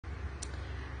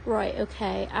Right,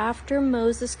 okay. After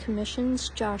Moses commissions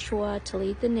Joshua to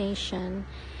lead the nation,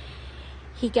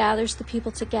 he gathers the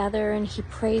people together and he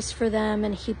prays for them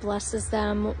and he blesses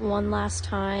them one last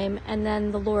time. And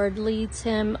then the Lord leads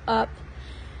him up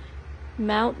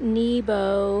Mount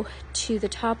Nebo to the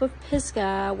top of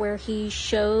Pisgah, where he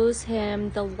shows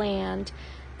him the land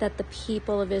that the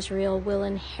people of Israel will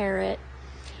inherit.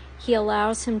 He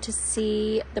allows him to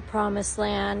see the promised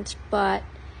land, but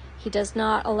he does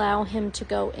not allow him to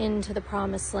go into the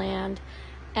promised land.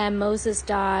 And Moses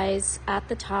dies at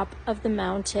the top of the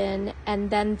mountain,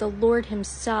 and then the Lord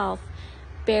himself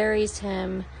buries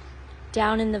him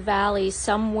down in the valley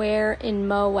somewhere in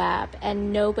Moab,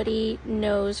 and nobody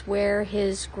knows where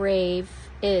his grave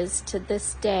is to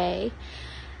this day.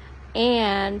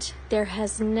 And there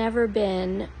has never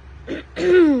been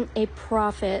a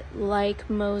prophet like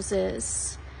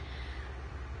Moses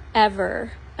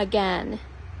ever again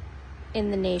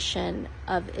in the nation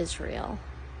of Israel.